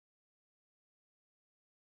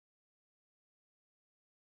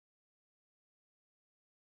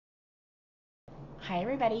Hi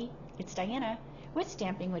everybody, it's Diana with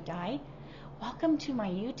Stamping with Di. Welcome to my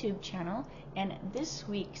YouTube channel and this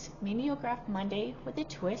week's Mimeograph Monday with a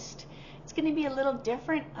twist. It's going to be a little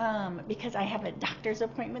different because I have a doctor's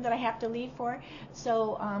appointment that I have to leave for.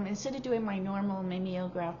 So instead of doing my normal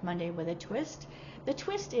Mimeograph Monday with a twist, the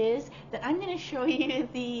twist is that I'm going to show you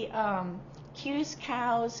the Cutest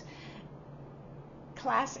Cows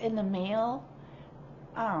Class in the Mail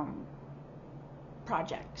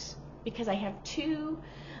projects, because I have two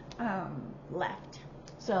left.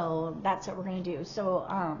 So that's what we're going to do.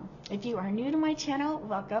 So if you are new to my channel,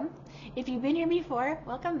 welcome. If you've been here before,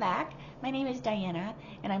 welcome back. My name is Diana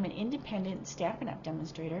and I'm an independent Stampin' Up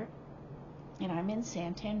demonstrator, and I'm in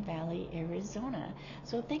Santan Valley, Arizona.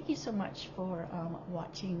 So thank you so much for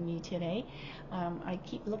watching me today. I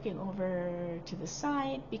keep looking over to the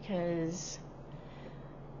side because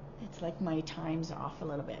it's like my time's off a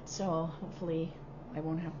little bit, so hopefully I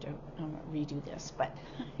won't have to redo this, but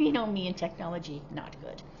you know me and technology, not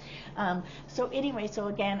good. So anyway, so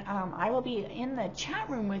again, I will be in the chat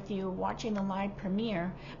room with you watching the live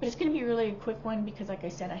premiere, but it's going to be really a quick one because, like I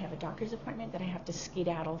said, I have a doctor's appointment that I have to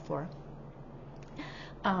skedaddle for.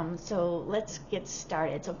 So let's get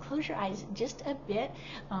started. So close your eyes just a bit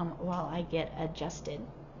while I get adjusted.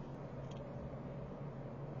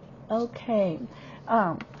 Okay.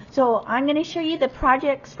 So I'm going to show you the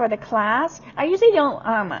projects for the class. I usually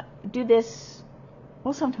don't do this.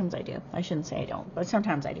 Well, sometimes I do. I shouldn't say I don't, but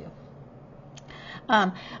sometimes I do.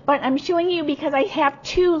 But I'm showing you because I have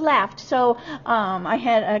two left. So I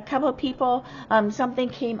had a couple of people, something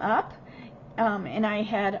came up, and I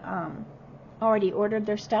had already ordered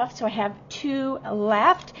their stuff. So I have two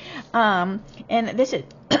left, and this is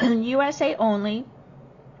USA only,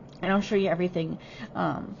 and I'll show you everything.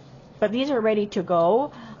 But these are ready to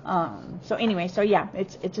go. So anyway, so yeah,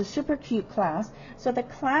 it's a super cute class. So the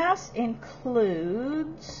class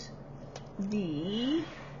includes the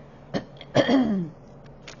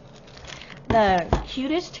the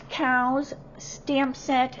Cutest Cows stamp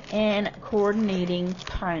set and coordinating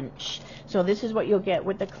punch. So this is what you'll get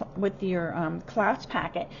with your class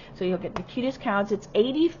packet. So you'll get the Cutest Cows. It's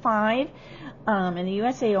 $85 in the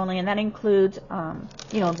USA only, and that includes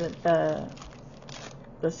you know,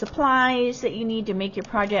 the supplies that you need to make your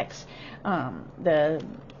projects, the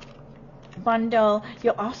bundle.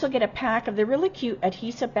 You'll also get a pack of the really cute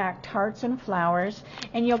adhesive backed hearts and flowers,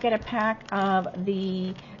 and you'll get a pack of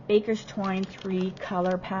the Baker's Twine 3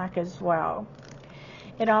 color pack as well.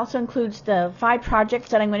 It also includes the 5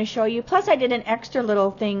 projects that I'm going to show you. Plus I did an extra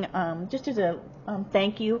little thing just as a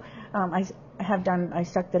thank you. I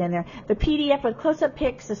stuck that in there. The PDF with close-up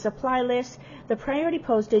pics, the supply list, the priority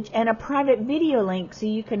postage, and a private video link so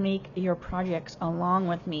you can make your projects along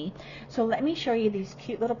with me. So let me show you these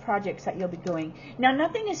cute little projects that you'll be doing. Now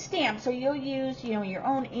nothing is stamped, so you'll use, you know, your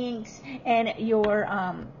own inks and your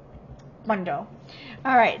bundle.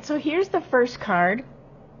 All right, so here's the first card,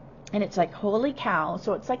 and it's like holy cow.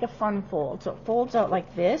 So it's like a fun fold. So it folds out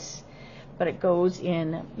like this, but it goes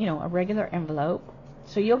in, you know, a regular envelope.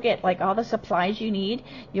 So you'll get like all the supplies you need.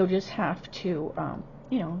 You'll just have to,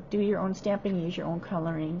 you know, do your own stamping, use your own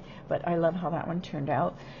coloring. But I love how that one turned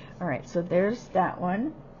out. All right, so there's that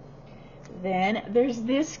one. Then there's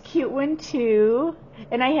this cute one too.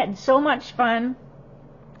 And I had so much fun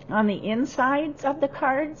on the insides of the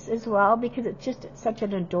cards as well because it's just such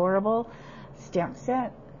an adorable stamp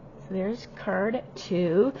set. So there's card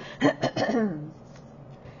 2.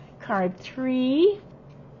 Card 3.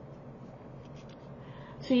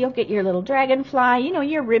 So you'll get your little dragonfly, you know,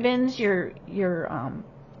 your ribbons, your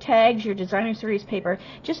tags, your designer series paper.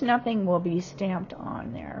 Just nothing will be stamped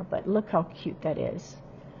on there, but look how cute that is.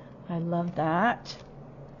 I love that.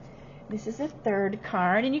 This is the third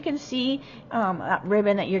card, and you can see that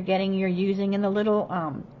ribbon that you're using, and the little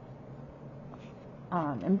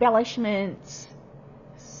embellishments.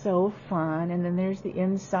 So fun. And then there's the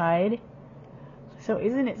inside. So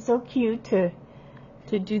isn't it so cute to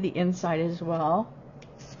do the inside as well?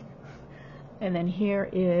 And then here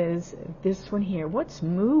is this one here. What's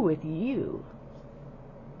moo with you?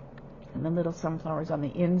 And the little sunflowers on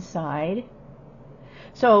the inside.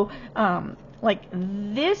 So, like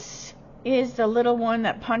this is the little one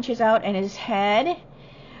that punches out in his head.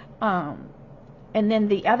 And then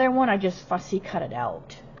the other one, I just fussy cut it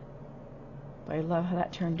out. But I love how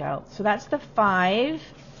that turned out. So that's the 5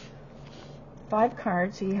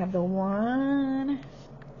 cards. So you have the 1,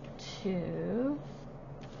 2,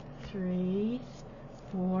 3,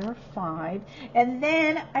 4, 5, and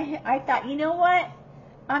then I thought, you know what?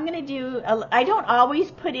 I'm going to do, I don't always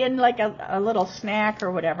put in like a little snack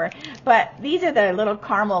or whatever, but these are the little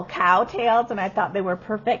caramel cow tails, and I thought they were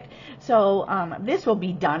perfect. So this will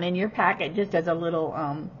be done in your packet just as a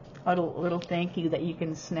little thank you that you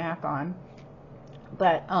can snack on.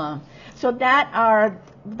 But so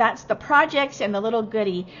that's the projects and the little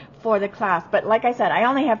goodie for the class. But like I said, I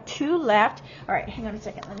only have 2 left. All right, hang on a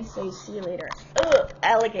second. Let me say see you later. Ugh,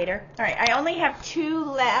 alligator. All right, I only have 2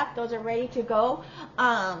 left. Those are ready to go.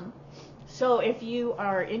 So if you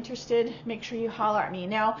are interested, make sure you holler at me.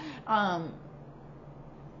 Now,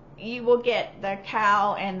 you will get the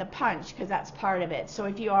cow and the punch because that's part of it. So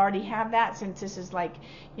if you already have that, since this is like,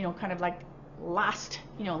 kind of like last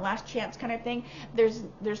chance kind of thing,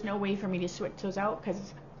 there's no way for me to switch those out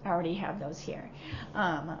because I already have those here.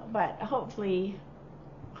 But hopefully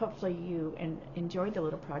you enjoyed the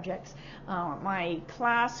little projects. My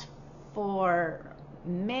class for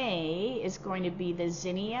May is going to be the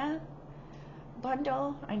Zinnia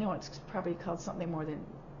bundle. I know it's probably called something more than,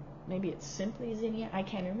 maybe it's simply Zinnia. I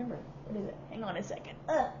can't remember. What is it? Hang on a second.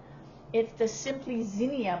 It's the Simply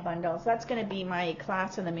Zinnia bundle. So that's going to be my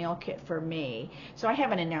class in the mail kit for May. So I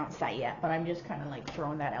haven't announced that yet, but I'm just kind of like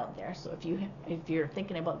throwing that out there. So if you're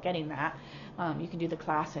thinking about getting that, you can do the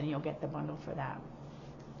class and you'll get the bundle for that.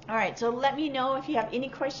 All right, so let me know if you have any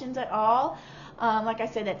questions at all. Like I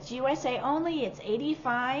said, it's USA only. It's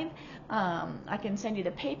 $85. I can send you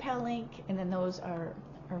the PayPal link, and then those are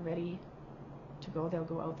ready to go. They'll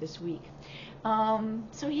go out this week.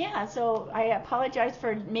 So yeah, so I apologize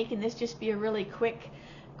for making this just be a really quick,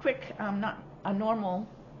 not a normal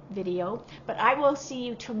video, but I will see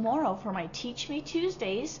you tomorrow for my Teach Me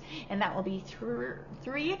Tuesdays, and that will be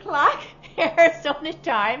 3 o'clock Arizona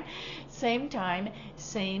time, same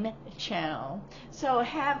channel. So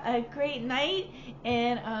have a great night,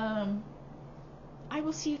 and I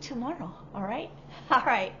will see you tomorrow. All right,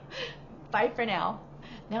 bye for now.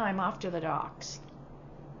 Now I'm off to the docks.